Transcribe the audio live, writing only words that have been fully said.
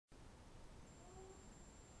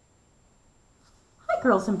Hi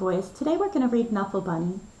girls and boys, today we're going to read Knuffle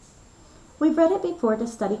Bunny. We've read it before to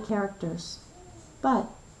study characters, but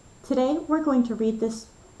today we're going to read this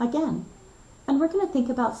again, and we're going to think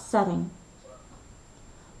about setting.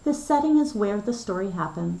 The setting is where the story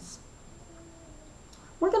happens.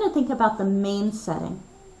 We're going to think about the main setting.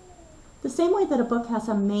 The same way that a book has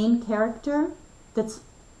a main character that's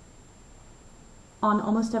on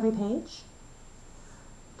almost every page,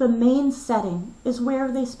 the main setting is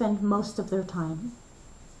where they spend most of their time.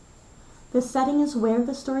 The setting is where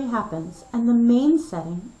the story happens, and the main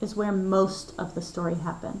setting is where most of the story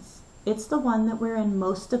happens. It's the one that we're in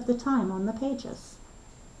most of the time on the pages.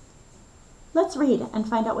 Let's read and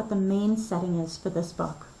find out what the main setting is for this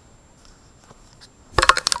book.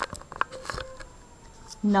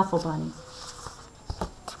 Knuffle Bunny.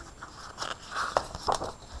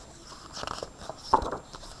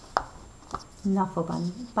 Knuffle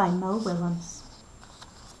Bunny by Mo Willems.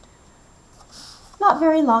 Not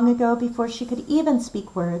very long ago, before she could even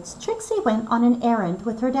speak words, Trixie went on an errand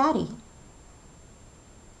with her daddy.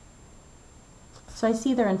 So I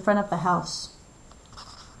see they're in front of the house.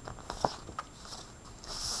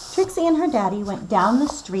 Trixie and her daddy went down the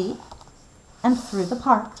street and through the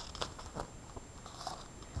park,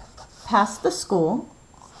 past the school,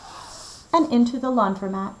 and into the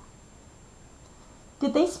laundromat.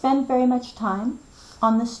 Did they spend very much time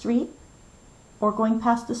on the street, or going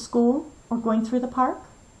past the school, or going through the park?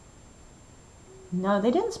 No,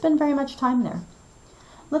 they didn't spend very much time there.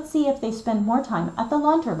 Let's see if they spend more time at the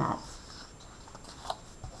laundromat.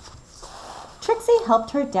 Trixie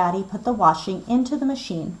helped her daddy put the washing into the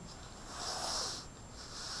machine.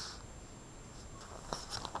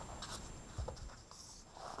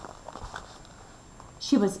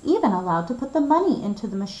 She was even allowed to put the money into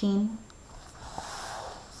the machine.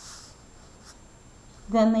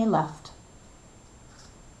 Then they left.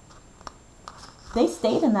 They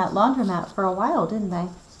stayed in that laundromat for a while, didn't they?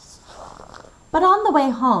 But on the way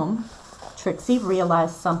home, Trixie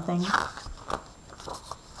realized something.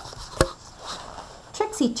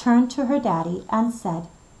 Trixie turned to her daddy and said,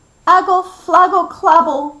 "Aggle, flaggle,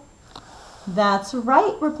 clabble." "That's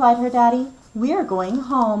right," replied her daddy. "We're going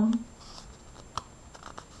home."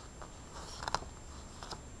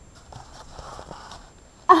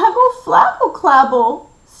 "Aggle, flaggle, clabble,"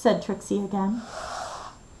 said Trixie again.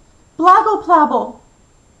 "Blaggle, plabble,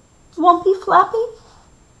 Wumpy, flappy,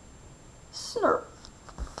 snurp."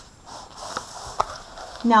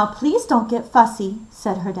 "Now please don't get fussy,"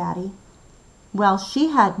 said her daddy. Well, she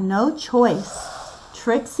had no choice.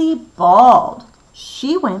 Trixie bawled.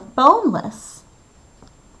 She went boneless.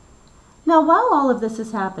 Now, while all of this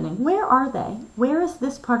is happening, where are they? Where is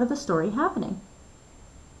this part of the story happening?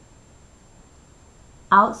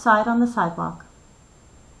 Outside on the sidewalk.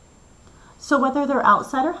 So whether they're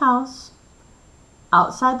outside her house,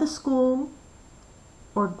 outside the school,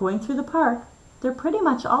 or going through the park, they're pretty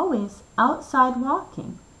much always outside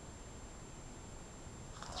walking.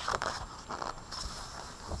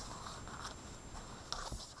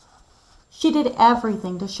 She did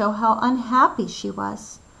everything to show how unhappy she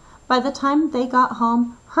was. By the time they got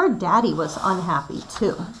home, her daddy was unhappy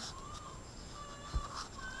too.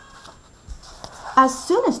 As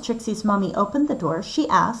soon as Trixie's mommy opened the door, she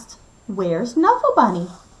asked, "Where's Knuffle Bunny?"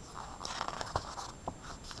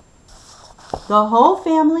 The whole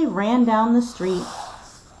family ran down the street,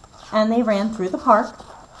 and they ran through the park.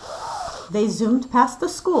 They zoomed past the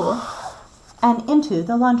school and into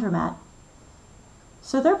the laundromat.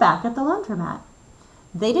 So they're back at the laundromat.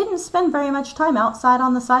 They didn't spend very much time outside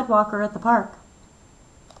on the sidewalk or at the park.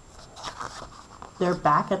 They're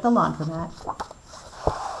back at the laundromat.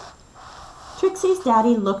 Trixie's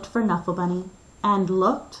daddy looked for Knuffle Bunny, and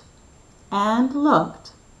looked, and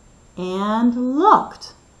looked, and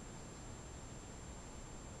looked.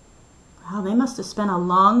 Wow, they must have spent a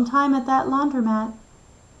long time at that laundromat.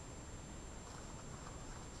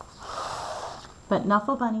 But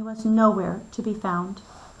Knuffle Bunny was nowhere to be found.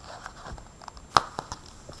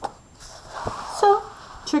 So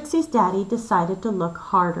Trixie's daddy decided to look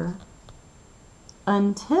harder.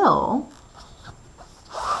 Until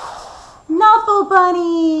Knuffle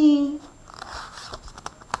Bunny!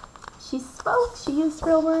 She spoke, she used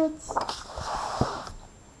real words.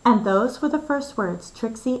 And those were the first words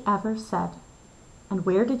Trixie ever said. And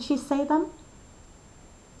where did she say them?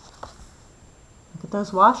 Look at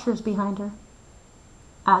those washers behind her.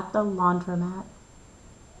 At the laundromat.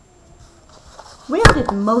 Where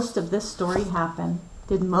did most of this story happen?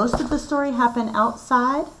 Did most of the story happen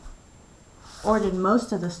outside? Or did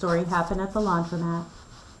most of the story happen at the laundromat?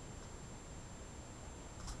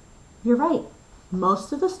 You're right.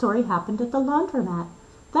 Most of the story happened at the laundromat.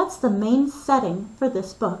 That's the main setting for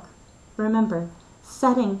this book. Remember,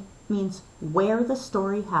 setting means where the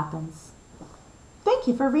story happens. Thank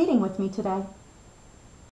you for reading with me today.